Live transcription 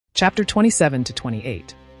Chapter 27 to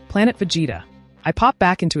 28. Planet Vegeta. I pop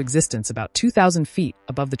back into existence about 2,000 feet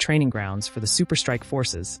above the training grounds for the Super Strike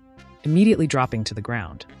forces, immediately dropping to the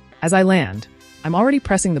ground. As I land, I'm already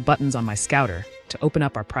pressing the buttons on my scouter to open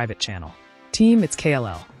up our private channel. Team, it's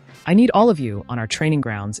KLL. I need all of you on our training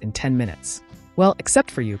grounds in 10 minutes. Well,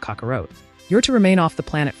 except for you, Kakarot. You're to remain off the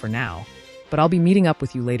planet for now, but I'll be meeting up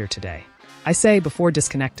with you later today. I say before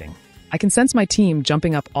disconnecting. I can sense my team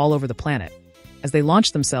jumping up all over the planet as they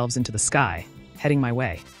launch themselves into the sky, heading my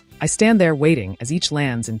way. I stand there waiting as each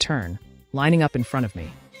lands in turn, lining up in front of me.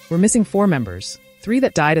 We're missing 4 members, 3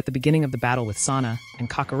 that died at the beginning of the battle with Sana and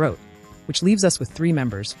Kakarot, which leaves us with 3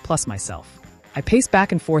 members plus myself. I pace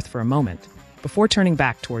back and forth for a moment before turning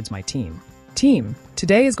back towards my team. Team,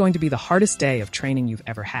 today is going to be the hardest day of training you've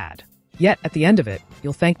ever had. Yet, at the end of it,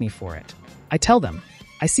 you'll thank me for it. I tell them.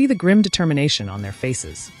 I see the grim determination on their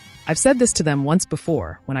faces. I've said this to them once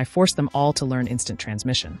before when I forced them all to learn instant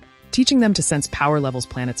transmission, teaching them to sense power levels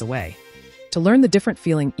planets away, to learn the different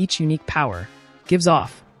feeling each unique power gives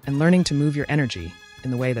off, and learning to move your energy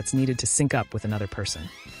in the way that's needed to sync up with another person.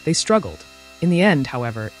 They struggled. In the end,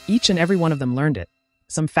 however, each and every one of them learned it,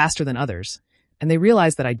 some faster than others, and they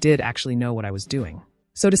realized that I did actually know what I was doing.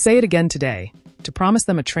 So to say it again today, to promise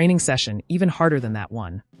them a training session even harder than that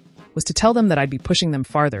one, was to tell them that I'd be pushing them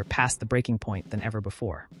farther past the breaking point than ever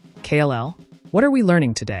before. KLL, what are we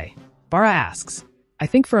learning today? Bara asks. I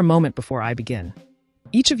think for a moment before I begin.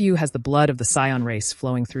 Each of you has the blood of the Scion race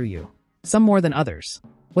flowing through you, some more than others.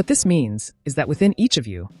 What this means is that within each of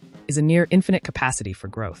you is a near infinite capacity for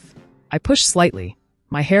growth. I push slightly,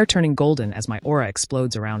 my hair turning golden as my aura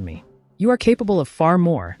explodes around me. You are capable of far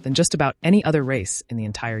more than just about any other race in the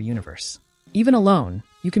entire universe. Even alone,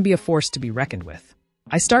 you can be a force to be reckoned with.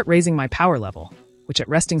 I start raising my power level, which at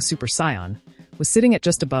resting Super Saiyan was sitting at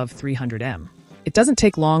just above 300 M. It doesn't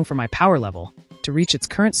take long for my power level to reach its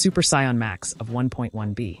current Super Saiyan max of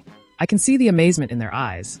 1.1 B. I can see the amazement in their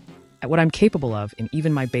eyes at what I'm capable of in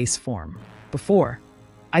even my base form. Before,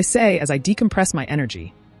 I say as I decompress my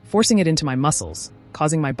energy, forcing it into my muscles,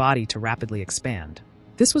 causing my body to rapidly expand.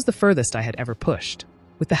 This was the furthest I had ever pushed.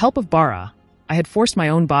 With the help of Bara, I had forced my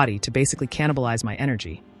own body to basically cannibalize my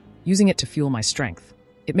energy, using it to fuel my strength.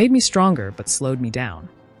 It made me stronger but slowed me down.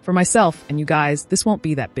 For myself and you guys, this won't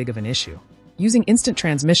be that big of an issue. Using instant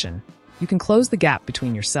transmission, you can close the gap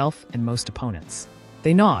between yourself and most opponents.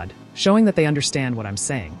 They nod, showing that they understand what I'm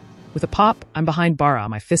saying. With a pop, I'm behind Bara,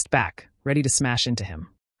 my fist back, ready to smash into him.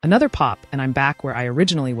 Another pop, and I'm back where I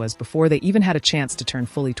originally was before they even had a chance to turn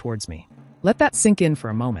fully towards me. Let that sink in for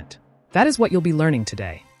a moment. That is what you'll be learning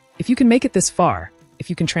today. If you can make it this far, if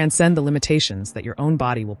you can transcend the limitations that your own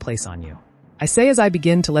body will place on you. I say as I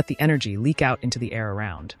begin to let the energy leak out into the air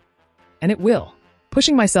around. And it will.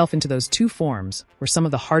 Pushing myself into those 2 forms were some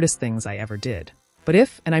of the hardest things I ever did. But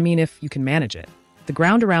if, and I mean if, you can manage it, the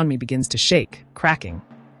ground around me begins to shake, cracking,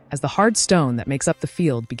 as the hard stone that makes up the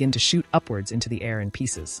field begin to shoot upwards into the air in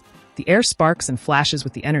pieces. The air sparks and flashes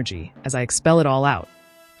with the energy as I expel it all out,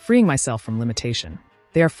 freeing myself from limitation.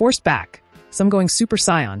 They are forced back, some going Super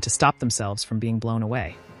Saiyan to stop themselves from being blown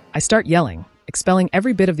away. I start yelling, expelling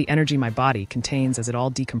every bit of the energy my body contains as it all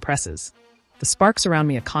decompresses. The sparks around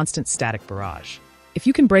me a constant static barrage. If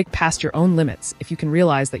you can break past your own limits, if you can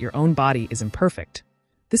realize that your own body is imperfect,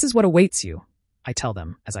 this is what awaits you, I tell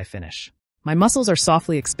them as I finish. My muscles are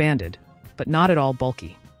softly expanded, but not at all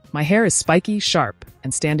bulky. My hair is spiky, sharp,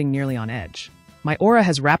 and standing nearly on edge. My aura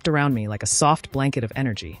has wrapped around me like a soft blanket of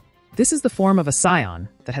energy. This is the form of a Saiyan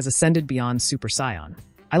that has ascended beyond Super Saiyan.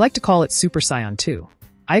 I like to call it Super Saiyan 2.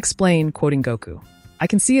 I explain, quoting Goku. I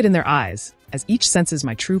can see it in their eyes, as each senses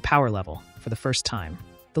my true power level for the first time.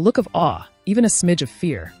 The look of awe, even a smidge of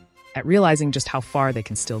fear, at realizing just how far they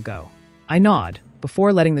can still go. I nod,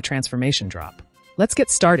 before letting the transformation drop. Let's get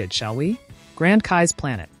started, shall we? Grand Kai's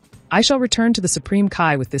planet. I shall return to the Supreme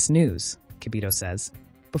Kai with this news, Kibito says,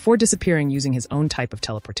 before disappearing using his own type of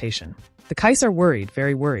teleportation. The Kais are worried,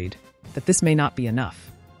 very worried, that this may not be enough.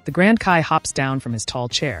 The Grand Kai hops down from his tall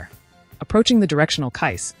chair, approaching the directional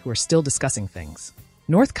Kais, who are still discussing things.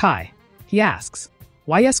 North Kai, he asks.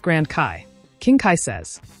 Why yes, Grand Kai. King Kai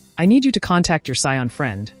says, I need you to contact your Scion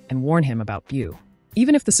friend and warn him about Bu.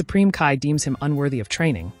 Even if the Supreme Kai deems him unworthy of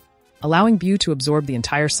training, allowing Bu to absorb the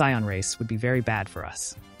entire Scion race would be very bad for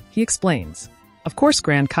us. He explains. Of course,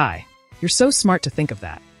 Grand Kai. You're so smart to think of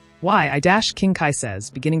that. Why, King Kai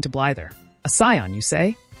says, beginning to blither. A Scion, you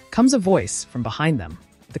say? Comes a voice from behind them.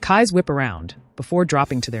 The Kais whip around, before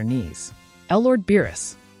dropping to their knees. Lord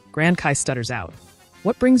Beerus. Grand Kai stutters out.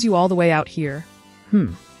 What brings you all the way out here?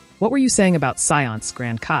 What were you saying about Science,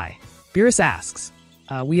 Grand Kai? Beerus asks.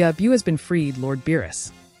 Bu has been freed, Lord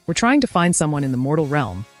Beerus. We're trying to find someone in the mortal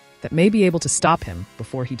realm that may be able to stop him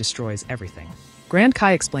before he destroys everything. Grand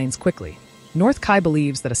Kai explains quickly. North Kai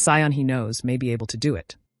believes that a scion he knows may be able to do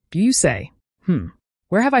it. Bu say,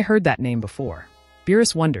 where have I heard that name before?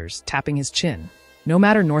 Beerus wonders, tapping his chin. No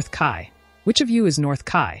matter North Kai. Which of you is North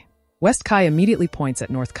Kai? West Kai immediately points at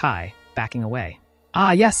North Kai, backing away.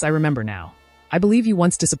 Ah, yes, I remember now. I believe you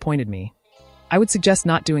once disappointed me. I would suggest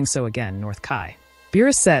not doing so again, North Kai.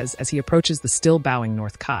 Beerus says as he approaches the still bowing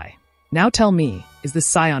North Kai. Now tell me, is this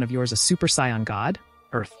scion of yours a super scion god?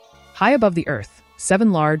 Earth. High above the earth,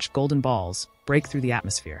 7 large golden balls break through the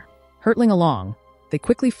atmosphere. Hurtling along, they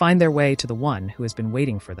quickly find their way to the one who has been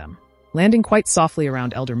waiting for them. Landing quite softly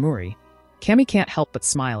around Elder Muri, Kami can't help but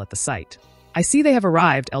smile at the sight. I see they have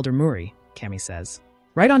arrived, Elder Muri, Kami says.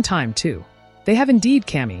 Right on time, too. They have indeed,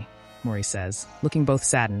 Kami, Muri says, looking both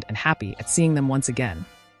saddened and happy at seeing them once again.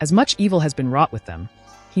 As much evil has been wrought with them,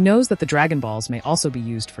 he knows that the Dragon Balls may also be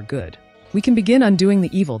used for good. We can begin undoing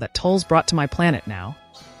the evil that Tull's brought to my planet now,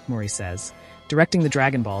 Muri says, directing the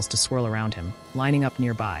Dragon Balls to swirl around him, lining up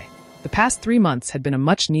nearby. The past 3 months had been a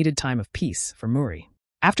much-needed time of peace for Muri.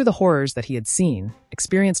 After the horrors that he had seen,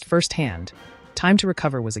 experienced firsthand, time to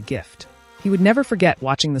recover was a gift. He would never forget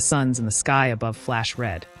watching the suns in the sky above flash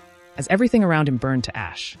red, as everything around him burned to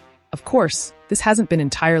ash. Of course, this hasn't been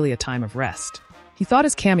entirely a time of rest. He thought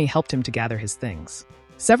as Kami helped him to gather his things.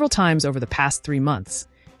 Several times over the past 3 months,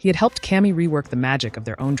 he had helped Kami rework the magic of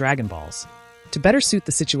their own Dragon Balls to better suit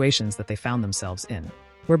the situations that they found themselves in.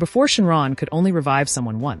 Where before Shinran could only revive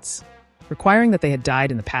someone once, requiring that they had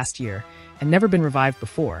died in the past year and never been revived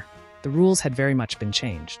before, the rules had very much been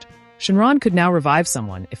changed. Shinran could now revive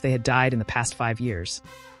someone if they had died in the past 5 years,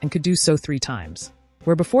 and could do so 3 times.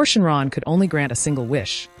 Where before Shinran could only grant a single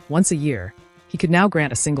wish once a year, he could now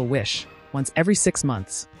grant a single wish once every 6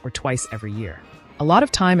 months or twice every year. A lot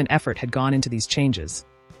of time and effort had gone into these changes,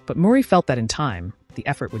 but Muri felt that in time, the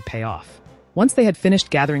effort would pay off. Once they had finished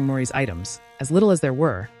gathering Muri's items, as little as there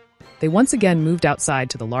were, they once again moved outside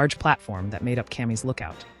to the large platform that made up Kami's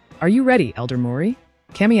lookout. Are you ready, Elder Muri?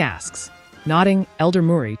 Kami asks. Nodding, Elder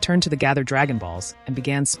Muri turned to the gathered Dragon Balls and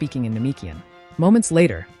began speaking in Namekian. Moments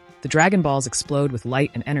later, the Dragon Balls explode with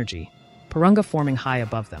light and energy, Purunga forming high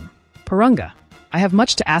above them. Purunga, I have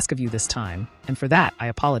much to ask of you this time, and for that I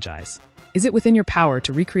apologize. Is it within your power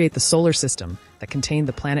to recreate the solar system that contained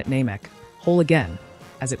the planet Namek whole again,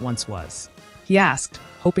 as it once was? He asked,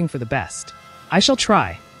 hoping for the best. I shall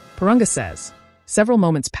try, Purunga says. Several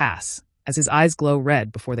moments pass, as his eyes glow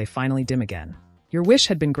red before they finally dim again. Your wish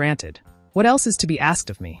had been granted. What else is to be asked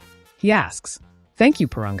of me? He asks. Thank you,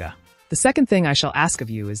 Purunga. The second thing I shall ask of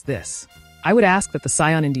you is this. I would ask that the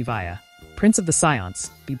Scion Indivaya, Prince of the Scions,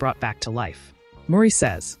 be brought back to life. Muri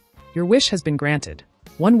says. Your wish has been granted.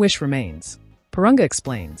 One wish remains. Purunga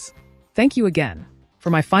explains. Thank you again. For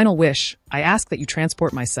my final wish, I ask that you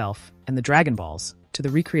transport myself and the Dragon Balls to the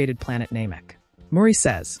recreated planet Namek. Muri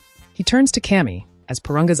says. He turns to Kami as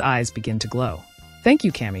Purunga's eyes begin to glow. Thank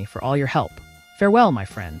you, Kami, for all your help. Farewell, my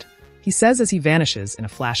friend. He says as he vanishes in a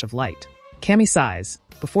flash of light. Kami sighs,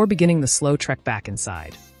 before beginning the slow trek back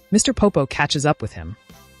inside. Mr. Popo catches up with him,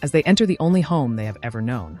 as they enter the only home they have ever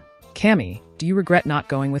known. Kami, do you regret not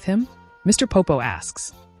going with him? Mr. Popo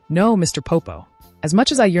asks. No, Mr. Popo. As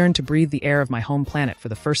much as I yearn to breathe the air of my home planet for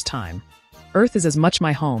the first time, Earth is as much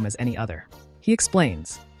my home as any other. He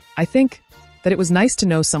explains. I think that it was nice to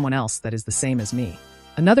know someone else that is the same as me.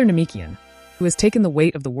 Another Namekian, who has taken the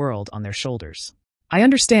weight of the world on their shoulders. I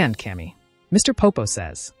understand, Kami. Mr. Popo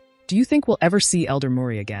says. Do you think we'll ever see Elder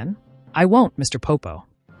Muri again? I won't, Mr. Popo.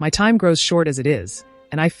 My time grows short as it is,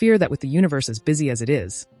 and I fear that with the universe as busy as it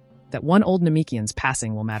is, that one old Namekian's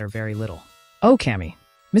passing will matter very little. Oh, Kami.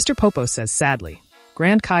 Mr. Popo says sadly.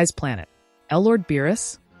 Grand Kai's planet. Lord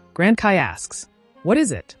Beerus? Grand Kai asks. What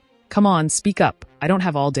is it? Come on, speak up. I don't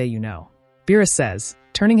have all day, you know. Beerus says,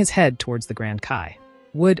 turning his head towards the Grand Kai.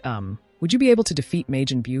 Would you be able to defeat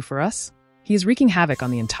Majin Buu for us? He is wreaking havoc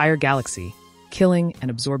on the entire galaxy, killing and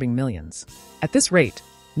absorbing millions. At this rate,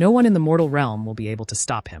 no one in the mortal realm will be able to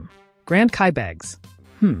stop him. Grand Kai begs.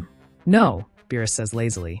 No, Beerus says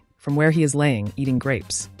lazily, from where he is laying, eating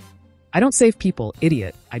grapes. I don't save people,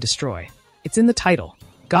 idiot, I destroy. It's in the title.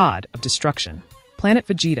 God of Destruction. Planet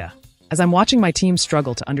Vegeta. As I'm watching my team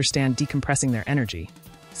struggle to understand decompressing their energy,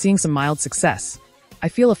 seeing some mild success, I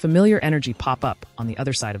feel a familiar energy pop up on the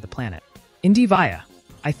other side of the planet. Indivaya.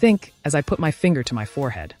 I think, as I put my finger to my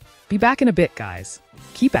forehead. Be back in a bit, guys.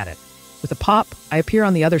 Keep at it. With a pop, I appear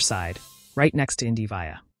on the other side, right next to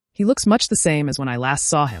Indivaya. He looks much the same as when I last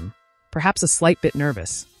saw him, perhaps a slight bit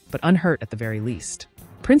nervous, but unhurt at the very least.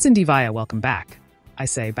 Prince Indivaya, welcome back, I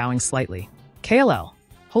say, bowing slightly. KLL.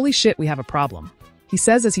 Holy shit, we have a problem. He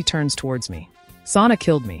says as he turns towards me. Sana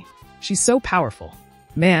killed me. She's so powerful.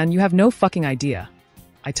 Man, you have no fucking idea,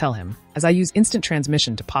 I tell him, as I use instant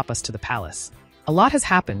transmission to pop us to the palace. A lot has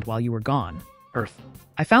happened while you were gone, Earth.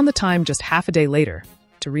 I found the time just half a day later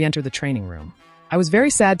to re-enter the training room. I was very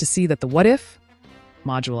sad to see that the What If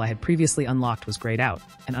module I had previously unlocked was grayed out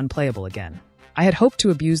and unplayable again. I had hoped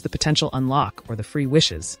to abuse the potential unlock or the free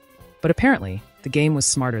wishes, but apparently the game was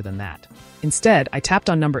smarter than that. Instead, I tapped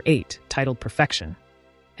on number 8, titled Perfection,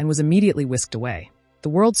 and was immediately whisked away. The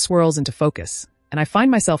world swirls into focus, and I find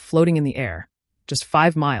myself floating in the air, just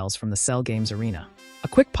 5 miles from the Cell Games arena. A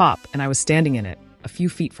quick pop, and I was standing in it, a few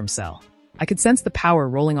feet from Cell. I could sense the power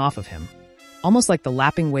rolling off of him, almost like the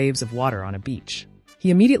lapping waves of water on a beach. He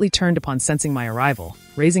immediately turned upon sensing my arrival,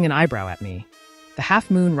 raising an eyebrow at me, the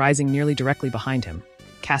half-moon rising nearly directly behind him,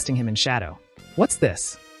 casting him in shadow. What's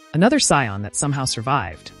this? Another scion that somehow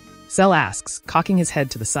survived. Cell asks, cocking his head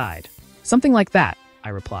to the side. Something like that, I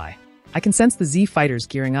reply. I can sense the Z fighters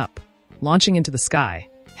gearing up, launching into the sky,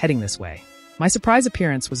 heading this way. My surprise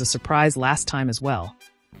appearance was a surprise last time as well,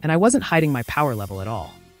 and I wasn't hiding my power level at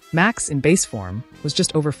all. Max, in base form, was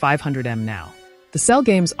just over 500M now. The Cell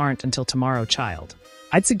Games aren't until tomorrow, child.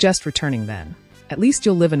 I'd suggest returning then. At least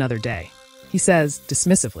you'll live another day, he says,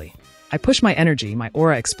 dismissively. I push my energy, my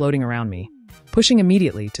aura exploding around me, pushing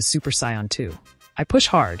immediately to Super Saiyan 2. I push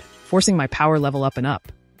hard, forcing my power level up and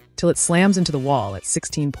up, till it slams into the wall at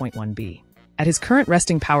 16.1B. At his current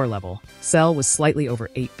resting power level, Cell was slightly over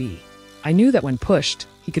 8B. I knew that when pushed,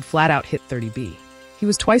 he could flat out hit 30B. He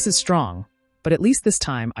was twice as strong, but at least this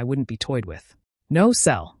time I wouldn't be toyed with. No,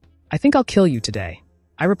 Cell. I think I'll kill you today.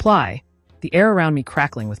 I reply, the air around me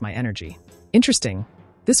crackling with my energy. Interesting.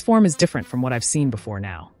 This form is different from what I've seen before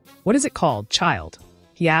now. What is it called, child?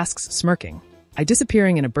 He asks, smirking. I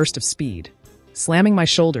disappearing in a burst of speed, slamming my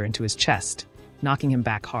shoulder into his chest, knocking him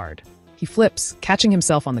back hard. He flips, catching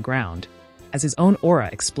himself on the ground, as his own aura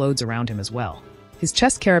explodes around him as well. His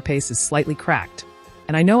chest carapace is slightly cracked,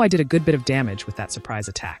 and I know I did a good bit of damage with that surprise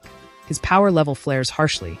attack. His power level flares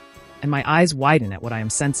harshly, and my eyes widen at what I am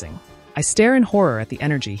sensing. I stare in horror at the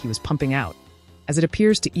energy he was pumping out, as it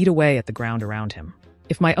appears to eat away at the ground around him.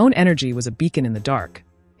 If my own energy was a beacon in the dark,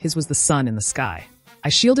 his was the sun in the sky. I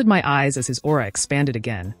shielded my eyes as his aura expanded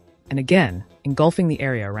again, and again, engulfing the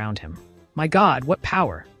area around him. My God, what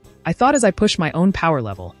power! I thought as I pushed my own power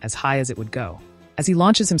level as high as it would go. As he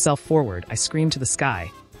launches himself forward, I scream to the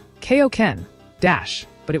sky, Kaioken! Dash!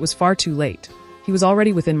 But it was far too late. He was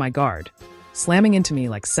already within my guard, slamming into me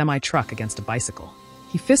like semi-truck against a bicycle.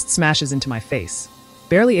 He fist smashes into my face,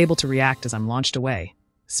 barely able to react as I'm launched away,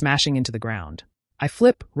 smashing into the ground. I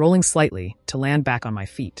flip, rolling slightly, to land back on my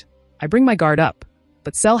feet. I bring my guard up,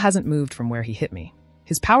 but Cell hasn't moved from where he hit me.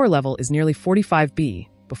 His power level is nearly 45B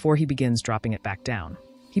before he begins dropping it back down.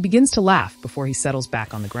 He begins to laugh before he settles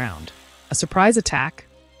back on the ground. A surprise attack?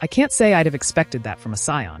 I can't say I'd have expected that from a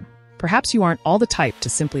scion. Perhaps you aren't all the type to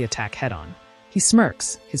simply attack head-on. He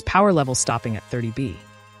smirks, his power level stopping at 30B.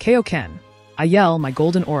 Kaioken! I yell, my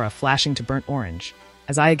golden aura flashing to burnt orange,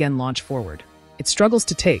 as I again launch forward. It struggles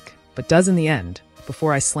to take, but does in the end,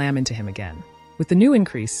 before I slam into him again. With the new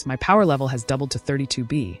increase, my power level has doubled to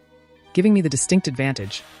 32B, giving me the distinct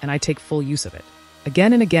advantage, and I take full use of it.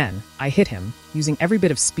 Again and again, I hit him, using every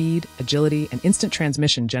bit of speed, agility, and instant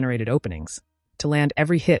transmission-generated openings to land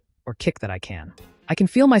every hit or kick that I can. I can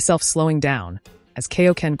feel myself slowing down as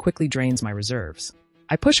Kaioken quickly drains my reserves.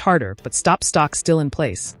 I push harder, but stop stock still in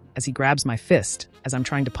place as he grabs my fist as I'm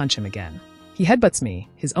trying to punch him again. He headbutts me,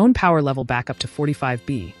 his own power level back up to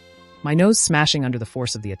 45B, my nose smashing under the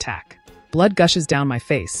force of the attack. Blood gushes down my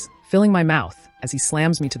face, filling my mouth as he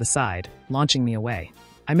slams me to the side, launching me away.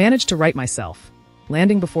 I manage to right myself,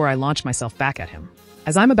 landing before I launch myself back at him.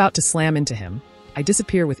 As I'm about to slam into him, I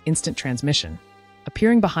disappear with instant transmission,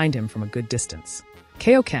 appearing behind him from a good distance.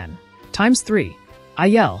 Kaioken! ×3! I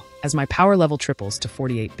yell as my power level triples to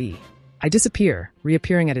 48B. I disappear,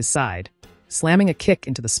 reappearing at his side, slamming a kick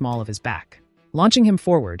into the small of his back. Launching him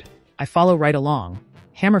forward, I follow right along,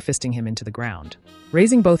 hammer-fisting him into the ground.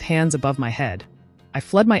 Raising both hands above my head, I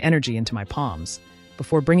flood my energy into my palms,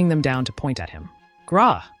 before bringing them down to point at him.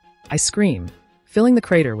 Grah! I scream, filling the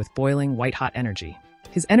crater with boiling, white-hot energy.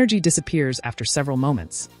 His energy disappears after several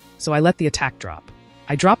moments, so I let the attack drop.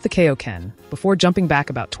 I drop the Kaioken, before jumping back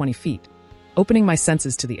about 20 feet, opening my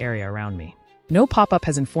senses to the area around me. No pop-up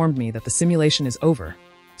has informed me that the simulation is over,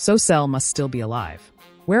 so Cell must still be alive.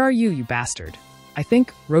 Where are you, you bastard? I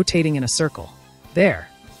think, rotating in a circle. There!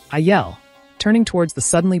 I yell, turning towards the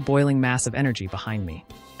suddenly boiling mass of energy behind me.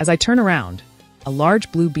 As I turn around, a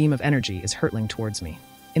large blue beam of energy is hurtling towards me.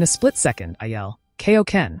 In a split second, I yell,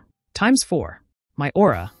 Kaioken! ×4! My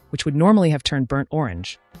aura, which would normally have turned burnt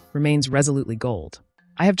orange, remains resolutely gold.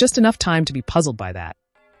 I have just enough time to be puzzled by that,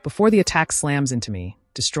 before the attack slams into me,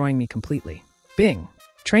 destroying me completely. Bing!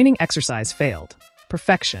 Training exercise failed.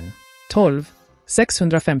 Perfection. 12.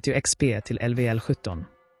 650 XP till LVL 17.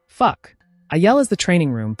 Fuck. I yell as the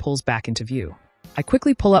training room pulls back into view. I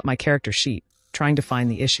quickly pull up my character sheet, trying to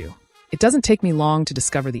find the issue. It doesn't take me long to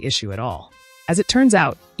discover the issue at all. As it turns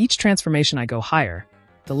out, each transformation I go higher,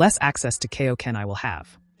 the less access to Kaioken I will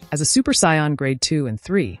have. As a Super Saiyan Grade 2 and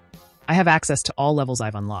 3, I have access to all levels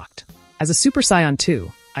I've unlocked. As a Super Saiyan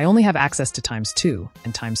 2, I only have access to times 2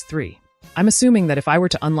 and times 3. I'm assuming that if I were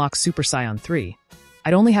to unlock Super Saiyan 3,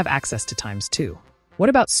 I'd only have access to times 2. What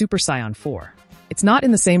about Super Saiyan 4? It's not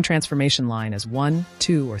in the same transformation line as 1,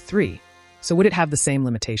 2, or 3, so would it have the same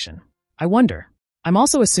limitation? I wonder. I'm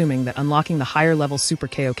also assuming that unlocking the higher-level Super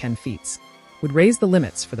Kaioken feats would raise the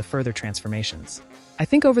limits for the further transformations. I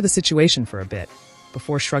think over the situation for a bit,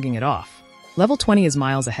 before shrugging it off. Level 20 is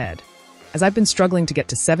miles ahead, as I've been struggling to get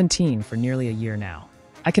to 17 for nearly a year now.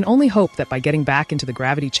 I can only hope that by getting back into the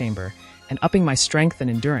gravity chamber and upping my strength and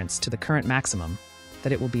endurance to the current maximum,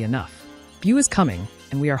 that it will be enough. Bu is coming,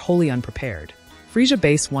 and we are wholly unprepared. Frisia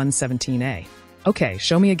Base 117A. Okay,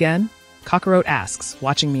 show me again? Kakarot asks,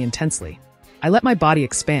 watching me intensely. I let my body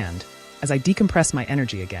expand, as I decompress my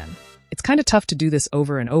energy again. It's kinda tough to do this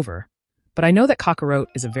over and over, but I know that Kakarot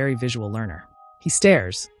is a very visual learner. He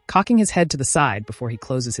stares, cocking his head to the side before he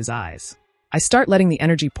closes his eyes. I start letting the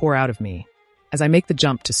energy pour out of me, as I make the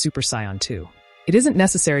jump to Super Saiyan 2. It isn't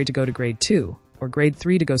necessary to go to Grade 2, or Grade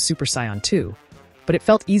 3 to go Super Saiyan 2, but it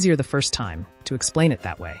felt easier the first time, to explain it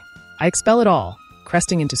that way. I expel it all,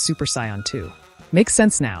 cresting into Super Saiyan 2. Makes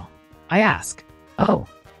sense now. I ask, oh,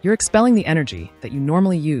 you're expelling the energy that you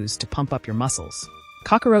normally use to pump up your muscles.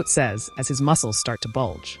 Kakarot says as his muscles start to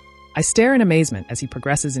bulge. I stare in amazement as he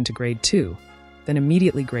progresses into Grade 2, then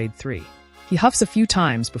immediately Grade 3. He huffs a few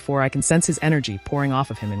times before I can sense his energy pouring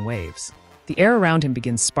off of him in waves. The air around him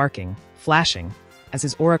begins sparking, flashing, as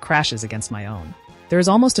his aura crashes against my own. There is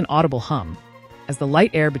almost an audible hum, as the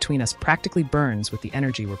light air between us practically burns with the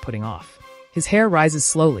energy we're putting off. His hair rises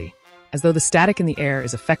slowly, as though the static in the air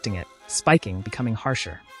is affecting it, spiking, becoming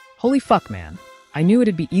harsher. Holy fuck, man. I knew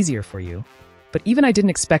it'd be easier for you, but even I didn't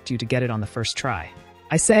expect you to get it on the first try.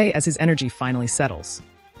 I say as his energy finally settles.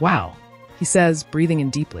 Wow, he says, breathing in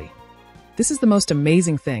deeply. This is the most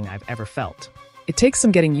amazing thing I've ever felt. It takes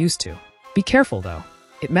some getting used to. Be careful, though.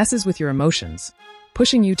 It messes with your emotions,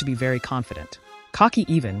 pushing you to be very confident. Cocky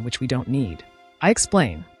even, which we don't need. I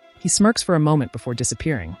explain. He smirks for a moment before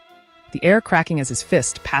disappearing, the air cracking as his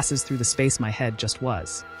fist passes through the space my head just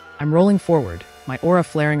was. I'm rolling forward, my aura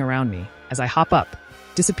flaring around me, as I hop up,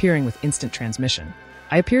 disappearing with instant transmission.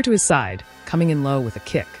 I appear to his side, coming in low with a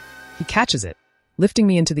kick. He catches it, lifting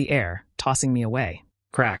me into the air, tossing me away.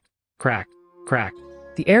 Crack, crack, crack.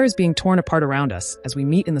 The air is being torn apart around us as we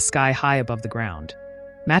meet in the sky high above the ground,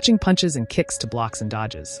 matching punches and kicks to blocks and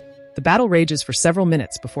dodges. The battle rages for several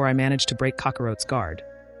minutes before I manage to break Kakarot's guard.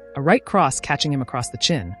 A right cross catching him across the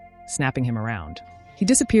chin, snapping him around. He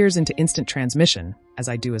disappears into instant transmission, as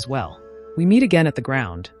I do as well. We meet again at the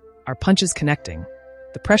ground, our punches connecting,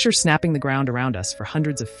 the pressure snapping the ground around us for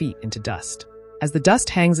hundreds of feet into dust. As the dust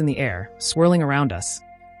hangs in the air, swirling around us,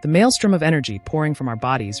 the maelstrom of energy pouring from our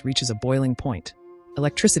bodies reaches a boiling point,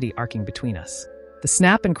 electricity arcing between us. The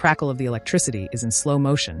snap and crackle of the electricity is in slow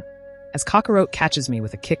motion, as Kakarot catches me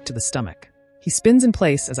with a kick to the stomach. He spins in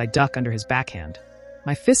place as I duck under his backhand,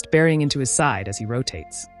 my fist burying into his side as he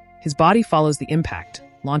rotates. His body follows the impact,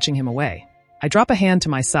 launching him away. I drop a hand to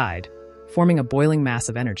my side, forming a boiling mass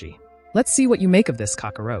of energy. Let's see what you make of this,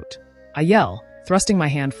 Kakarot. I yell, thrusting my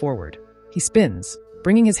hand forward. He spins,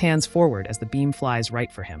 bringing his hands forward as the beam flies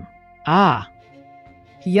right for him. Ah!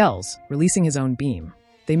 He yells, releasing his own beam.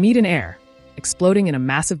 They meet in air, exploding in a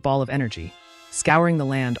massive ball of energy, scouring the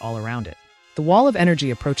land all around it. The wall of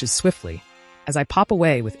energy approaches swiftly, as I pop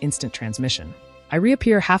away with instant transmission. I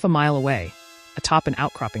reappear half a mile away, atop an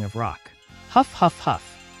outcropping of rock. Huff, huff,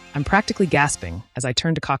 huff. I'm practically gasping as I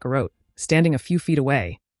turn to Kakarot, standing a few feet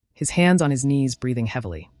away, his hands on his knees breathing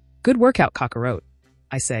heavily. Good workout, Kakarot,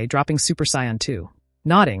 I say, dropping Super Saiyan 2.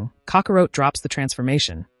 Nodding, Kakarot drops the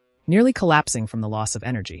transformation, nearly collapsing from the loss of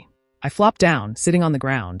energy. I flop down, sitting on the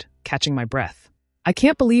ground, catching my breath. I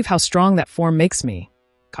can't believe how strong that form makes me,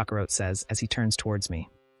 Kakarot says as he turns towards me.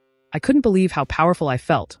 I couldn't believe how powerful I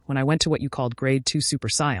felt when I went to what you called Grade 2 Super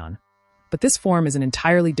Saiyan, but this form is an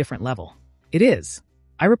entirely different level. It is.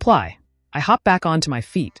 I reply. I hop back onto my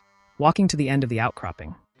feet, walking to the end of the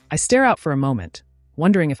outcropping. I stare out for a moment,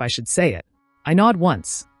 wondering if I should say it. I nod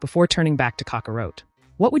once, before turning back to Kakarot.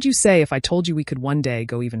 What would you say if I told you we could one day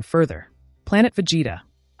go even further? Planet Vegeta.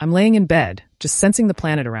 I'm laying in bed, just sensing the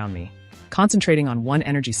planet around me, concentrating on one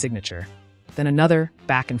energy signature, then another,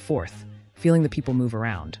 back and forth, feeling the people move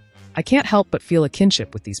around. I can't help but feel a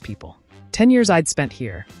kinship with these people. 10 years I'd spent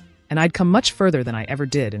here, and I'd come much further than I ever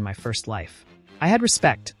did in my first life. I had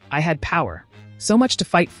respect, I had power, so much to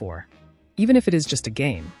fight for, even if it is just a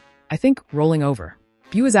game. I think rolling over.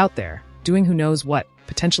 Bu is out there, doing who knows what,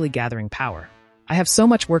 potentially gathering power. I have so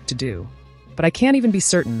much work to do, but I can't even be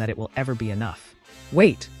certain that it will ever be enough.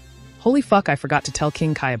 Wait. Holy fuck, I forgot to tell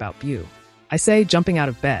King Kai about Bu. I say, jumping out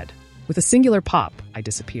of bed. With a singular pop, I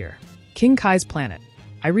disappear. King Kai's planet.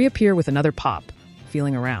 I reappear with another pop,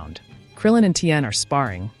 feeling around. Krillin and Tien are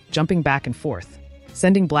sparring, jumping back and forth,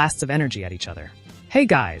 sending blasts of energy at each other. Hey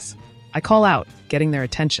guys! I call out, getting their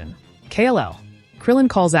attention. KLL. Krillin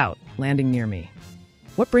calls out, landing near me.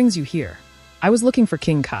 What brings you here? I was looking for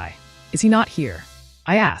King Kai. Is he not here?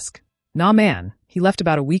 I ask. Nah man, he left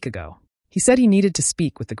about a week ago. He said he needed to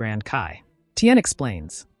speak with the Grand Kai. Tien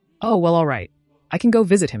explains. Oh well, alright. I can go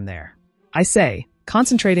visit him there. I say,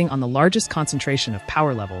 concentrating on the largest concentration of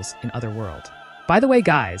power levels in Otherworld. By the way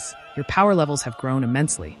guys, your power levels have grown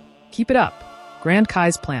immensely. Keep it up. Grand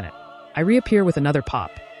Kai's planet. I reappear with another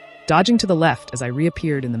pop, dodging to the left as I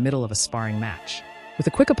reappeared in the middle of a sparring match. With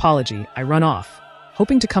a quick apology, I run off,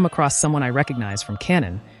 hoping to come across someone I recognize from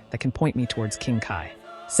canon that can point me towards King Kai.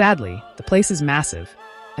 Sadly, the place is massive,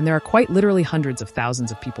 and there are quite literally hundreds of thousands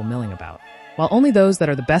of people milling about. While only those that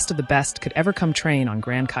are the best of the best could ever come train on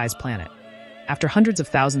Grand Kai's planet, after hundreds of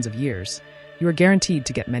thousands of years, you are guaranteed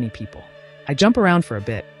to get many people. I jump around for a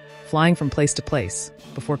bit, flying from place to place,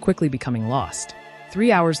 before quickly becoming lost.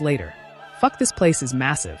 3 hours later. Fuck, this place is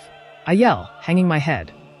massive. I yell, hanging my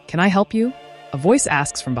head. Can I help you? A voice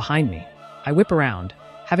asks from behind me. I whip around,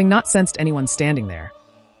 having not sensed anyone standing there,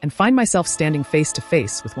 and find myself standing face to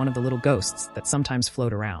face with one of the little ghosts that sometimes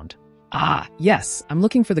float around. Ah, yes, I'm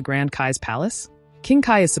looking for the Grand Kai's palace. King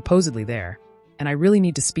Kai is supposedly there, and I really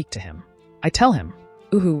need to speak to him. I tell him,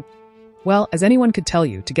 Uhu. Well, as anyone could tell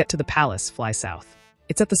you, to get to the palace, fly south.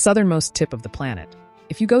 It's at the southernmost tip of the planet.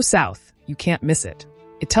 If you go south, you can't miss it.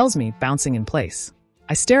 It tells me, bouncing in place.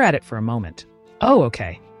 I stare at it for a moment. Oh,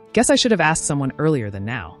 okay. Guess I should have asked someone earlier than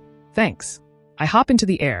now. Thanks. I hop into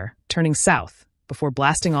the air, turning south, before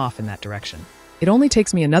blasting off in that direction. It only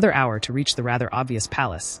takes me another hour to reach the rather obvious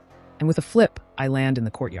palace, and with a flip, I land in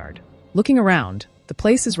the courtyard. Looking around, the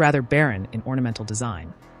place is rather barren in ornamental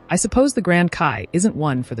design. I suppose the Grand Kai isn't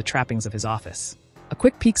one for the trappings of his office. A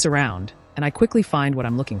quick peeks around, and I quickly find what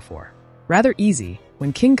I'm looking for. Rather easy,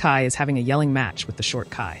 when King Kai is having a yelling match with the short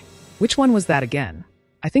Kai. Which one was that again?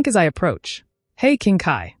 I think as I approach. Hey King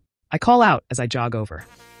Kai. I call out as I jog over.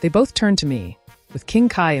 They both turn to me, with King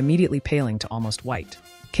Kai immediately paling to almost white.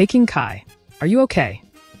 King Kai, are you okay?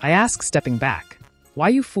 I ask, stepping back. Why,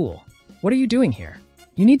 you fool? What are you doing here?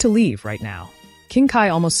 You need to leave right now. King Kai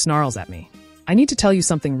almost snarls at me. I need to tell you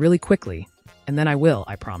something really quickly, and then I will,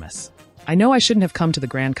 I promise. I know I shouldn't have come to the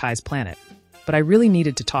Grand Kai's planet, but I really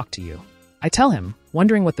needed to talk to you. I tell him,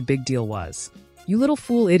 wondering what the big deal was. You little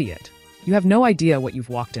fool idiot. You have no idea what you've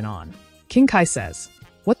walked in on. King Kai says,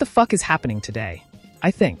 what the fuck is happening today?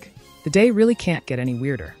 I think, the day really can't get any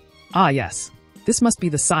weirder. Ah yes, this must be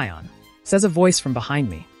the Scion, says a voice from behind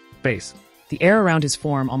me. Base. The air around his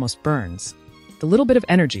form almost burns, the little bit of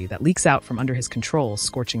energy that leaks out from under his control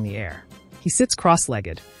scorching the air. He sits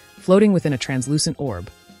cross-legged, floating within a translucent orb,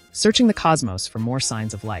 searching the cosmos for more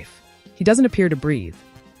signs of life. He doesn't appear to breathe,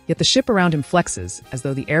 yet the ship around him flexes as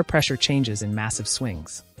though the air pressure changes in massive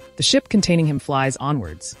swings. The ship containing him flies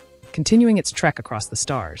onwards, continuing its trek across the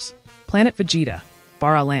stars. Planet Vegeta,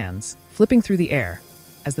 Bara lands, flipping through the air,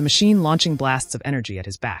 as the machine launching blasts of energy at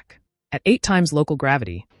his back. At 8 times local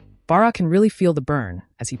gravity, Bara can really feel the burn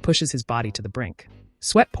as he pushes his body to the brink.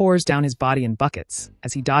 Sweat pours down his body in buckets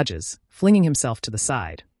as he dodges, flinging himself to the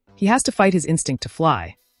side. He has to fight his instinct to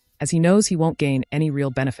fly, as he knows he won't gain any real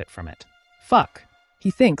benefit from it. Fuck, he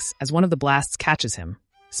thinks as one of the blasts catches him,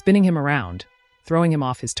 spinning him around, throwing him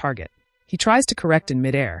off his target. He tries to correct in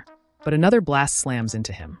midair, but another blast slams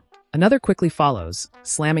into him. Another quickly follows,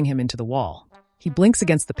 slamming him into the wall. He blinks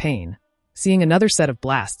against the pain, seeing another set of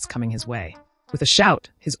blasts coming his way. With a shout,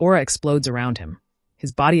 his aura explodes around him,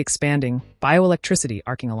 his body expanding, bioelectricity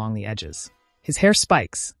arcing along the edges. His hair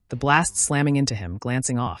spikes, the blast slamming into him,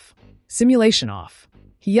 glancing off. Simulation off.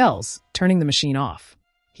 He yells, turning the machine off.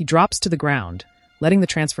 He drops to the ground, letting the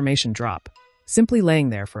transformation drop, simply laying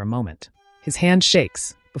there for a moment. His hand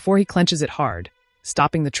shakes, before he clenches it hard,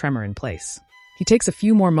 stopping the tremor in place. He takes a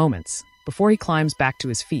few more moments, before he climbs back to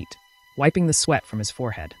his feet, wiping the sweat from his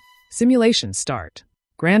forehead. Simulations start.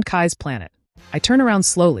 Grand Kai's planet. I turn around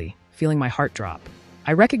slowly, feeling my heart drop.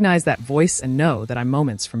 I recognize that voice and know that I'm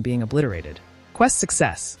moments from being obliterated. Quest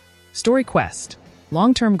success. Story quest.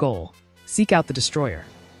 Long-term goal. Seek out the destroyer.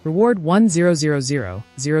 Reward 1000,000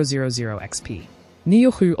 XP.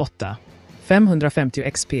 978 550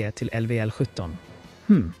 XP till LVL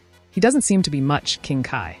 17. He doesn't seem to be much, King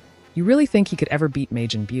Kai. You really think he could ever beat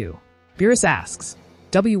Majin Buu? Beerus asks.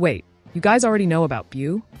 Wait, you guys already know about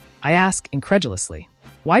Buu? I ask incredulously.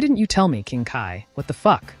 Why didn't you tell me, King Kai? What the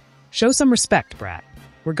fuck? Show some respect, brat.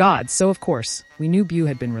 We're gods, so of course, we knew Buu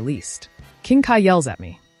had been released. King Kai yells at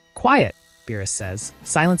me. Quiet, Beerus says,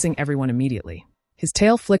 silencing everyone immediately. His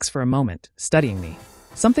tail flicks for a moment, studying me.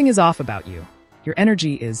 Something is off about you. Your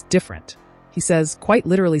energy is different, he says, quite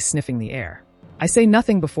literally sniffing the air. I say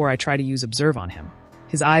nothing before I try to use observe on him.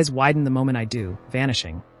 His eyes widen the moment I do,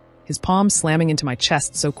 vanishing. His palms slamming into my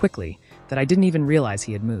chest so quickly that I didn't even realize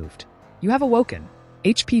he had moved. You have awoken.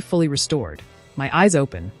 HP fully restored. My eyes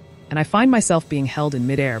open, and I find myself being held in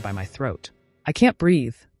midair by my throat. I can't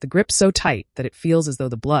breathe, the grip so tight that it feels as though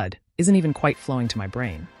the blood isn't even quite flowing to my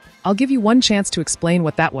brain. I'll give you one chance to explain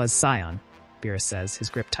what that was, Scion, Beerus says, his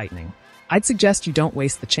grip tightening. I'd suggest you don't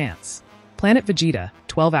waste the chance. Planet Vegeta,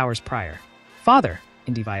 12 hours prior. Father,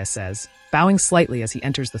 Indivaya says, bowing slightly as he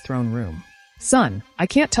enters the throne room. Son, I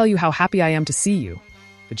can't tell you how happy I am to see you,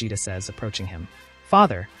 Vegeta says, approaching him.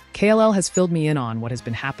 Father, KLL has filled me in on what has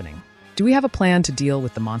been happening. Do we have a plan to deal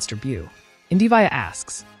with the monster Buu? Indivaya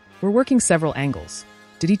asks. We're working several angles.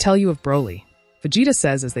 Did he tell you of Broly? Vegeta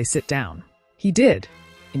says as they sit down. He did.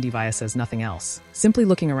 Indivaya says nothing else, simply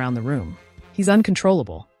looking around the room. He's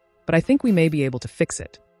uncontrollable, but I think we may be able to fix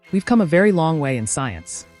it. We've come a very long way in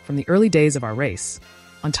science, from the early days of our race,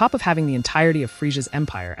 on top of having the entirety of Friesia's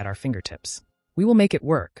empire at our fingertips. We will make it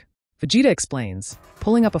work. Vegeta explains,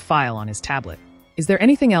 pulling up a file on his tablet. Is there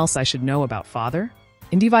anything else I should know about Father?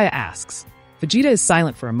 Indivaya asks. Vegeta is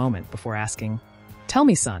silent for a moment before asking, Tell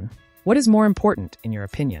me, son, what is more important, in your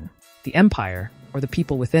opinion, the empire or the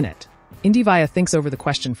people within it? Indivaya thinks over the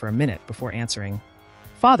question for a minute before answering.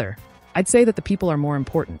 Father, I'd say that the people are more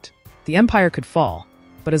important. The empire could fall,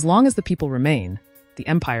 but as long as the people remain, the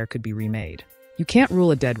empire could be remade. You can't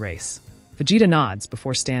rule a dead race. Vegeta nods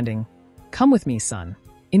before standing. Come with me, son.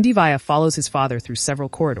 Indivaya follows his father through several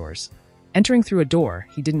corridors, entering through a door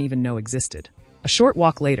he didn't even know existed. A short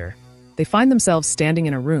walk later, they find themselves standing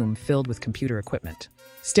in a room filled with computer equipment.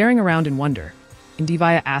 Staring around in wonder,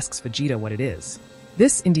 Indivaya asks Vegeta what it is.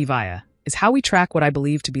 This, Indivaya, is how we track what I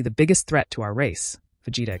believe to be the biggest threat to our race,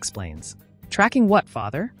 Vegeta explains. Tracking what,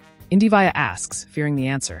 father? Indivaya asks, fearing the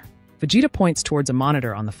answer. Vegeta points towards a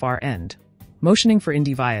monitor on the far end, motioning for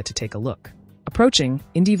Indivaya to take a look. Approaching,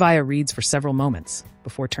 Indivaya reads for several moments,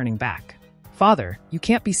 before turning back. Father, you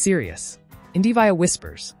can't be serious. Indivaya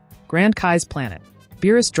whispers. Grand Kai's planet.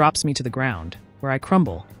 Beerus drops me to the ground, where I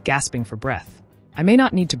crumble, gasping for breath. I may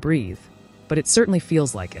not need to breathe, but it certainly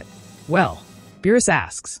feels like it. Well, Beerus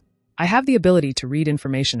asks. I have the ability to read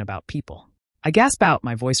information about people. I gasp out,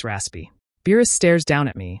 my voice raspy. Beerus stares down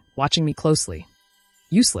at me, watching me closely.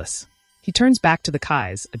 Useless. He turns back to the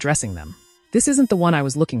Kais, addressing them. This isn't the one I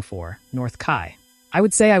was looking for, North Kai. I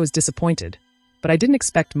would say I was disappointed, but I didn't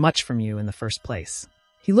expect much from you in the first place.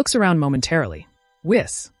 He looks around momentarily.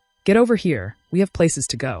 Whis, get over here, we have places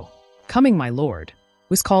to go. Coming, my lord.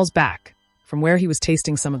 Whis calls back, from where he was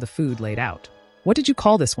tasting some of the food laid out. What did you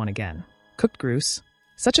call this one again? Cooked goose?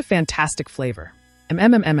 Such a fantastic flavor.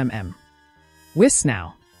 Whis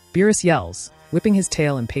now. Beerus yells, whipping his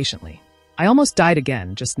tail impatiently. I almost died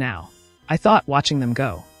again just now. I thought, watching them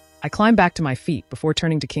go. I climb back to my feet before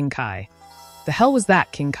turning to King Kai. The hell was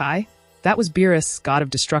that, King Kai? That was Beerus, god of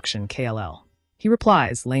destruction, KLL. He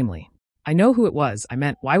replies, lamely. I know who it was, I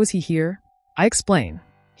meant, why was he here? I explain.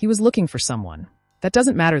 He was looking for someone. That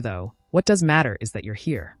doesn't matter though, what does matter is that you're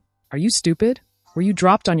here. Are you stupid? Were you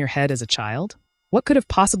dropped on your head as a child? What could have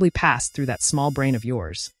possibly passed through that small brain of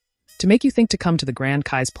yours to make you think to come to the Grand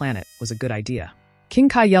Kai's planet was a good idea? King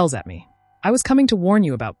Kai yells at me. I was coming to warn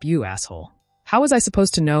you about Buu, asshole. How was I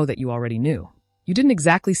supposed to know that you already knew? You didn't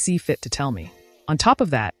exactly see fit to tell me. On top of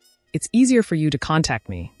that, it's easier for you to contact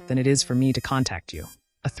me than it is for me to contact you.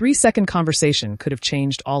 A 3-second conversation could have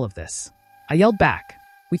changed all of this. I yelled back.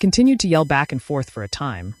 We continued to yell back and forth for a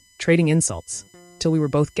time, trading insults, till we were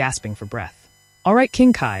both gasping for breath. All right,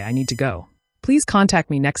 King Kai, I need to go. Please contact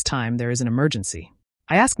me next time there is an emergency.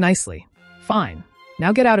 I ask nicely. Fine.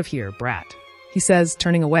 Now get out of here, brat. He says,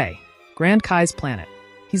 turning away. Grand Kai's planet.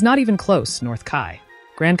 He's not even close, North Kai.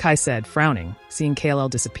 Grand Kai said, frowning, seeing KLL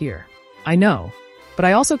disappear. I know, but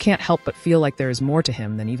I also can't help but feel like there is more to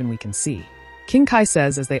him than even we can see. King Kai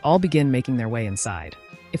says as they all begin making their way inside.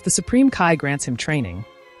 If the Supreme Kai grants him training,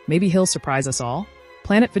 maybe he'll surprise us all?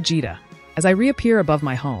 Planet Vegeta. As I reappear above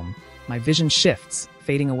my home, my vision shifts,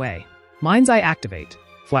 fading away. Mind's eye activate.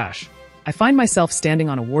 Flash. I find myself standing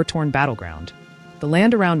on a war-torn battleground. The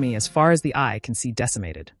land around me as far as the eye can see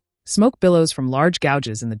decimated. Smoke billows from large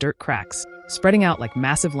gouges in the dirt cracks, spreading out like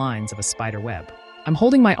massive lines of a spider web. I'm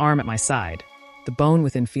holding my arm at my side, the bone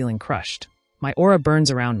within feeling crushed. My aura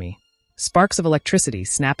burns around me, sparks of electricity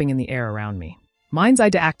snapping in the air around me. Mind's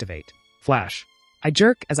eye deactivate. Flash. I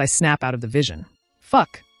jerk as I snap out of the vision.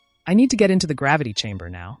 Fuck. I need to get into the gravity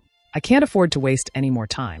chamber now. I can't afford to waste any more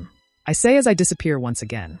time. I say as I disappear once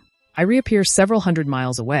again. I reappear several hundred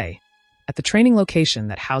miles away, at the training location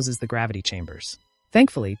that houses the gravity chambers.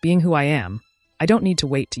 Thankfully, being who I am, I don't need to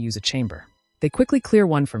wait to use a chamber. They quickly clear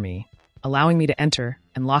one for me, allowing me to enter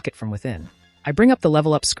and lock it from within. I bring up the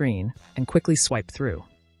level up screen and quickly swipe through.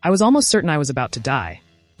 I was almost certain I was about to die,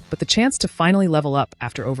 but the chance to finally level up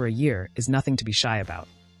after over a year is nothing to be shy about.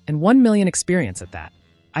 And 1 million experience at that.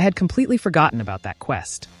 I had completely forgotten about that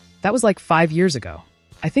quest. That was like 5 years ago.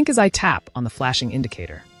 I think as I tap on the flashing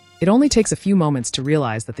indicator. It only takes a few moments to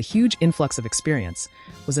realize that the huge influx of experience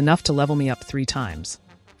was enough to level me up 3 times,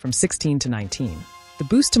 from 16 to 19. The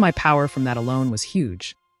boost to my power from that alone was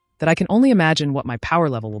huge, that I can only imagine what my power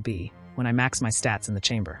level will be when I max my stats in the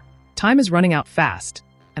chamber. Time is running out fast,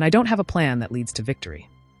 and I don't have a plan that leads to victory.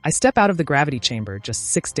 I step out of the gravity chamber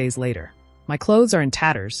just 6 days later. My clothes are in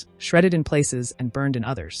tatters, shredded in places and burned in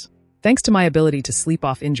others. Thanks to my ability to sleep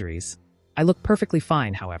off injuries, I look perfectly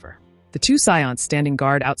fine, however. The 2 Scions standing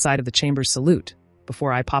guard outside of the chamber salute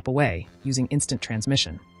before I pop away, using instant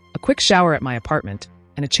transmission. A quick shower at my apartment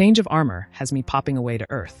and a change of armor has me popping away to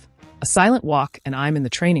Earth. A silent walk and I'm in the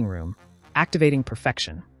training room, activating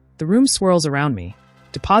perfection. The room swirls around me,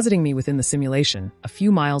 depositing me within the simulation a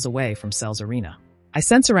few miles away from Cell's arena. I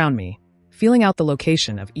sense around me, feeling out the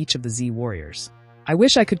location of each of the Z warriors. I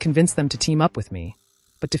wish I could convince them to team up with me,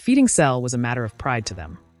 but defeating Cell was a matter of pride to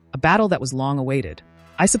them. A battle that was long awaited.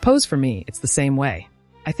 I suppose for me, it's the same way.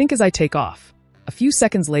 I think as I take off. A few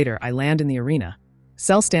seconds later, I land in the arena,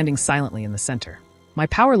 Cell standing silently in the center. My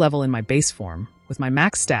power level in my base form, with my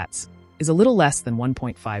max stats, is a little less than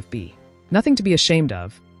 1.5B. Nothing to be ashamed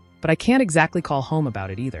of, but I can't exactly call home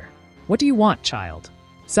about it either. What do you want, child?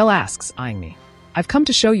 Cell asks, eyeing me. I've come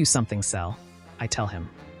to show you something, Cell, I tell him.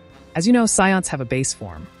 As you know, Scions have a base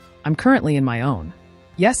form. I'm currently in my own.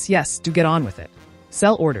 Yes, do get on with it.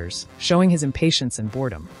 Cell orders, showing his impatience and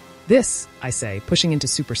boredom. This, I say, pushing into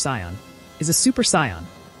Super Scion, is a Super Scion.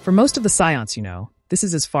 For most of the Scions, you know, this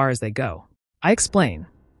is as far as they go. I explain.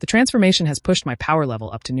 The transformation has pushed my power level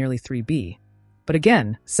up to nearly 3B. But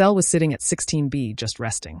again, Cell was sitting at 16B just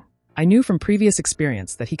resting. I knew from previous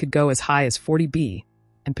experience that he could go as high as 40B,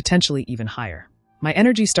 and potentially even higher. My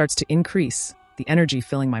energy starts to increase, the energy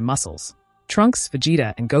filling my muscles. Trunks,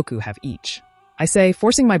 Vegeta, and Goku have each. I say,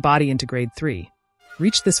 forcing my body into grade 3.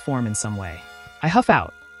 Reach this form in some way. I huff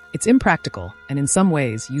out. It's impractical, and in some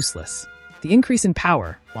ways, useless. The increase in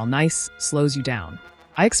power, while nice, slows you down.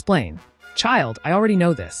 I explain. Child, I already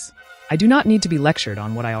know this. I do not need to be lectured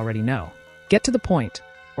on what I already know. Get to the point,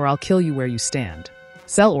 or I'll kill you where you stand.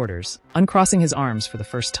 Cell orders, uncrossing his arms for the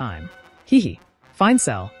first time. Hee. Fine,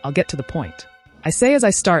 Cell, I'll get to the point. I say as I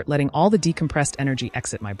start letting all the decompressed energy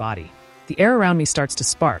exit my body. The air around me starts to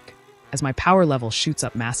spark, as my power level shoots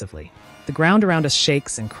up massively. The ground around us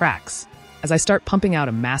shakes and cracks, as I start pumping out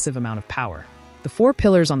a massive amount of power. The 4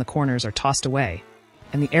 pillars on the corners are tossed away,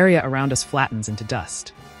 and the area around us flattens into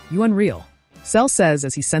dust. You unreal, Cell says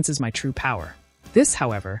as he senses my true power. This,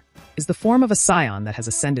 however, is the form of a Scion that has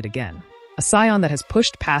ascended again. A Scion that has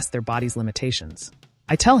pushed past their body's limitations.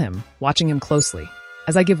 I tell him, watching him closely.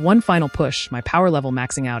 As I give one final push, my power level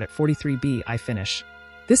maxing out at 43B, I finish.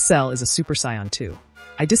 This Cell is a Super Scion too.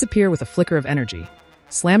 I disappear with a flicker of energy,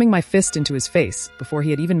 slamming my fist into his face before he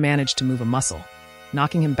had even managed to move a muscle,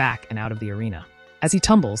 knocking him back and out of the arena. As he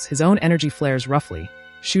tumbles, his own energy flares roughly,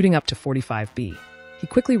 shooting up to 45B. He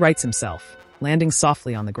quickly rights himself, landing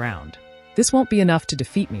softly on the ground. This won't be enough to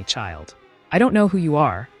defeat me, child. I don't know who you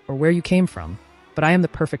are, or where you came from, but I am the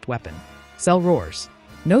perfect weapon. Cell roars.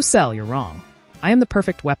 No, Cell, you're wrong. I am the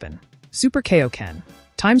perfect weapon. Super Kaioken.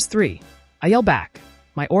 ×3. I yell back.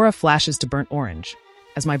 My aura flashes to burnt orange,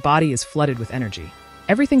 as my body is flooded with energy.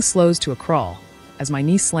 Everything slows to a crawl, as my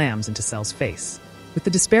knee slams into Cell's face. With the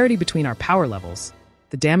disparity between our power levels,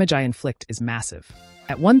 the damage I inflict is massive.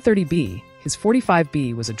 At 130B, his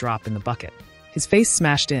 45B was a drop in the bucket. His face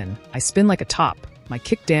smashed in, I spin like a top, my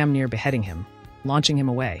kick damn near beheading him, launching him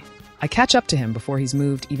away. I catch up to him before he's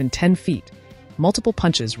moved even 10 feet, multiple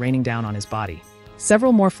punches raining down on his body.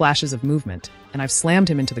 Several more flashes of movement, and I've slammed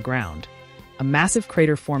him into the ground, a massive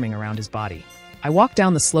crater forming around his body. I walk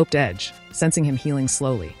down the sloped edge, sensing him healing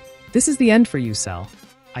slowly. This is the end for you, Cell,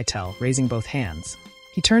 I tell, raising both hands.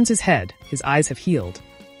 He turns his head, his eyes have healed,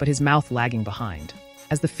 but his mouth lagging behind.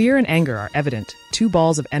 As the fear and anger are evident, 2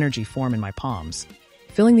 balls of energy form in my palms,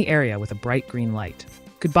 filling the area with a bright green light.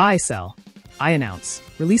 Goodbye, Cell, I announce,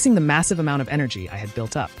 releasing the massive amount of energy I had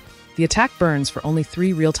built up. The attack burns for only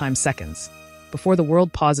 3 real-time seconds, before the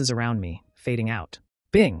world pauses around me, fading out.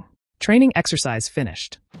 Bing! Training exercise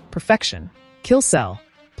finished. Perfection. Kill Cell,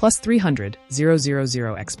 plus 300, 000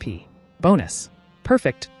 XP. Bonus.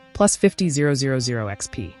 Perfect, plus 50, 000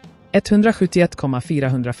 XP.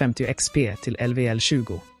 171,450 XP till LVL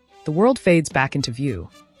 20. The world fades back into view,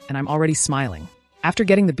 and I'm already smiling. After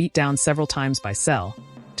getting the beat down several times by Cell,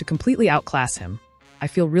 to completely outclass him, I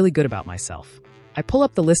feel really good about myself. I pull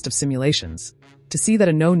up the list of simulations to see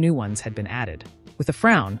that no new ones had been added. With a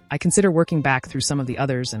frown, I consider working back through some of the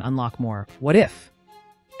others and unlock more what-if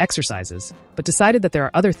exercises, but decided that there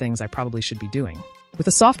are other things I probably should be doing. With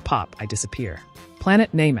a soft pop, I disappear.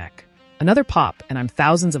 Planet Namek. Another pop, and I'm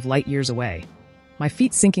thousands of light years away, my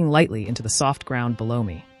feet sinking lightly into the soft ground below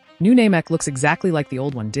me. New Namek looks exactly like the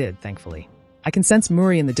old one did, thankfully. I can sense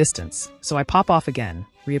Muri in the distance, so I pop off again,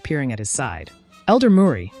 reappearing at his side. Elder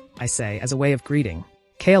Muri, I say as a way of greeting.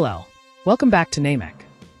 KLL. Welcome back to Namek.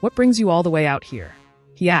 What brings you all the way out here?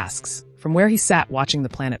 He asks, from where he sat watching the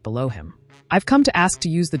planet below him. I've come to ask to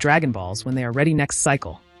use the Dragonballs when they are ready next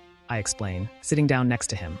cycle, I explain, sitting down next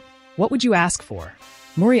to him. What would you ask for?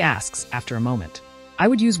 Muri asks after a moment. I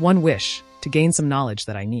would use one wish to gain some knowledge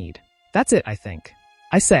that I need. That's it, I think.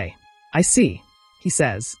 I say. I see, he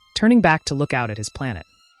says, turning back to look out at his planet.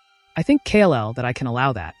 I think, KLL, that I can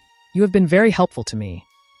allow that. You have been very helpful to me,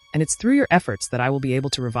 and it's through your efforts that I will be able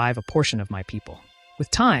to revive a portion of my people.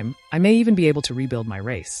 With time, I may even be able to rebuild my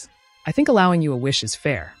race. I think allowing you a wish is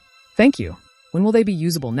fair. Thank you. When will they be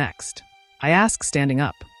usable next? I ask, standing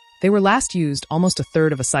up. They were last used almost a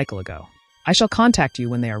third of a cycle ago. I shall contact you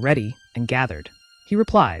when they are ready and gathered. He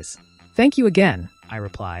replies. Thank you again, I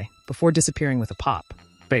reply, before disappearing with a pop.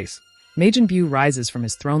 Base. Majin Buu rises from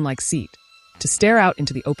his throne-like seat to stare out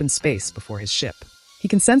into the open space before his ship. He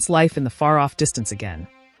can sense life in the far-off distance again,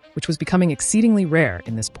 which was becoming exceedingly rare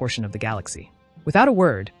in this portion of the galaxy. Without a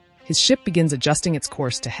word, his ship begins adjusting its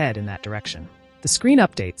course to head in that direction. The screen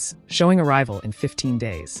updates, showing arrival in 15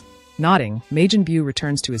 days. Nodding, Majin Buu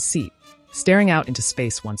returns to his seat, staring out into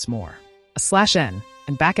space once more. /N,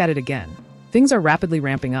 and back at it again. Things are rapidly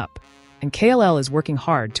ramping up, and KLL is working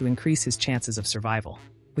hard to increase his chances of survival.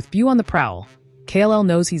 With Buu on the prowl, KLL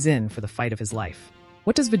knows he's in for the fight of his life.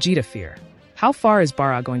 What does Vegeta fear? How far is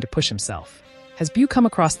Bara going to push himself? Has Buu come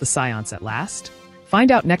across the Scions at last? Find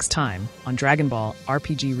out next time on Dragon Ball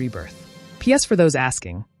RPG Rebirth. P.S. for those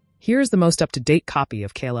asking, here is the most up-to-date copy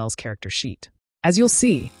of KLL's character sheet. As you'll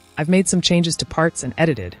see, I've made some changes to parts and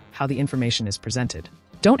edited how the information is presented.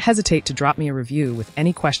 Don't hesitate to drop me a review with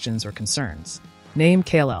any questions or concerns. Name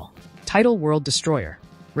KLL. Title World Destroyer.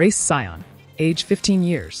 Race Scion. Age 15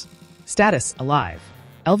 years. Status Alive.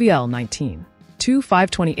 LVL 19.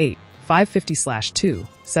 2528 550/2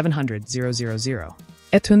 700 000.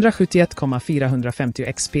 171,450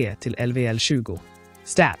 XP till LVL 20.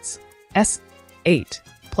 Stats. S8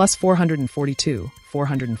 plus 442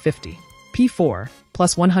 450. P4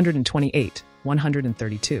 plus 128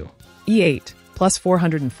 132. E8 plus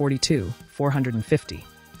 442 450.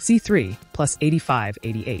 C3 plus 85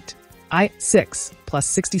 88. I6 plus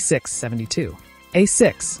 66 72.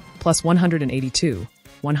 A6 plus 182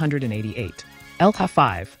 188.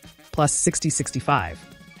 LH5 plus 60 65.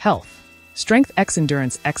 Health. Strength X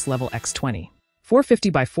Endurance X Level X 20. 450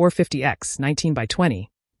 by 450 X 19 by 20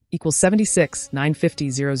 equals 76 950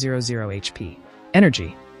 000 HP.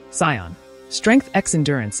 Energy. Scion. Strength X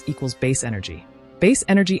Endurance equals Base Energy. Base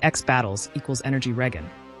Energy X Battles equals Energy Regen.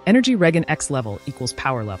 Energy Regen X Level equals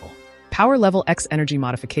Power Level. Power Level X Energy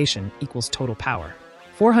Modification equals Total Power.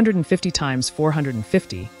 450 times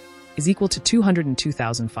 450 is equal to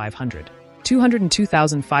 202,500.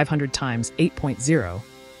 202,500 times 8.0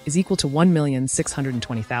 is equal to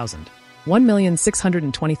 1,620,000.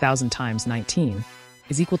 1,620,000 times 19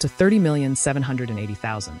 is equal to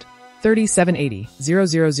 30,780,000. 3780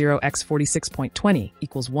 000 x 46.20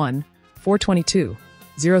 equals 1 422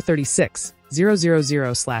 036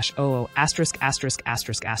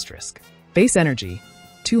 000/00******. Base energy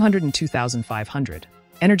 202,500.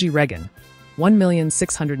 Energy Regen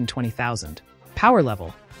 1,620,000. Power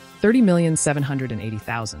level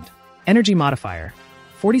 30,780,000. Energy modifier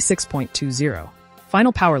 46.20.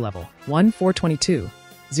 Final power level 1 422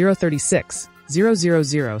 036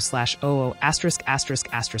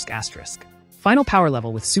 000/00******. Final power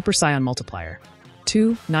level with Super Saiyan multiplier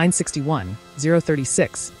 2 961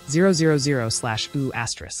 036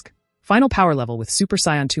 000/***. Final power level with Super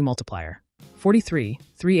Saiyan 2 multiplier. 43,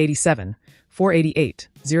 387, 488,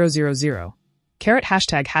 000. Caret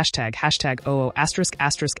hashtag 00 asterisk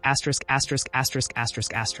asterisk asterisk asterisk asterisk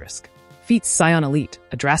asterisk asterisk. Feats Scion Elite,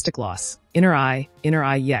 a drastic loss. Inner Eye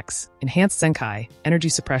EX. Enhanced Zenkai, Energy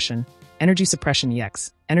Suppression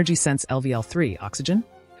EX. Energy Sense LVL 3, Oxygen?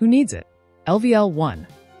 Who needs it? LVL 1.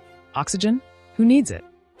 Oxygen? Who needs it?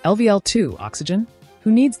 LVL 2, Oxygen?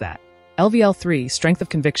 Who needs that? LVL 3, Strength of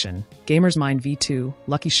Conviction, Gamer's Mind V2,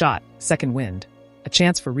 Lucky Shot, Second Wind. A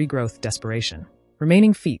chance for regrowth desperation.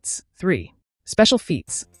 Remaining feats, 3. Special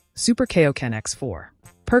feats, Super Kaioken X4.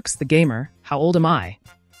 Perks The Gamer, How Old Am I?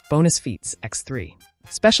 Bonus feats, X3.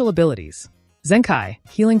 Special abilities. Zenkai,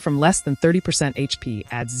 healing from less than 30% HP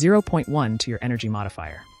adds 0.1 to your energy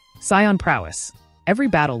modifier. Scion Prowess. Every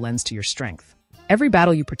battle lends to your strength. Every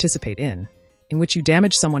battle you participate in which you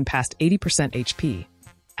damage someone past 80% HP,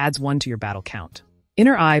 adds 1 to your battle count.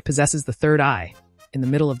 Inner Eye possesses the third eye, in the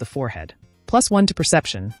middle of the forehead. +1 to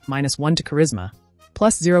Perception, -1 to Charisma,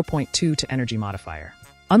 +0.2 to Energy modifier.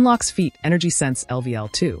 Unlocks feat Energy Sense LVL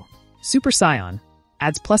 2. Super Scion,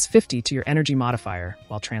 adds +50 to your energy modifier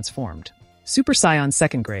while transformed. Super Scion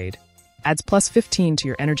Second Grade, adds +15 to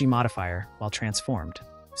your energy modifier while transformed.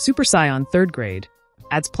 Super Scion Third Grade,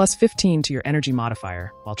 adds +15 to your energy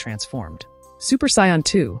modifier while transformed. Super Saiyan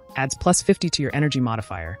 2 adds +50 to your energy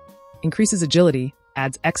modifier, increases agility,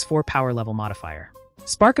 adds X4 power level modifier.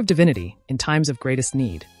 Spark of Divinity in times of greatest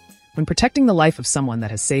need. When protecting the life of someone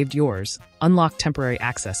that has saved yours, unlock temporary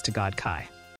access to God Kai.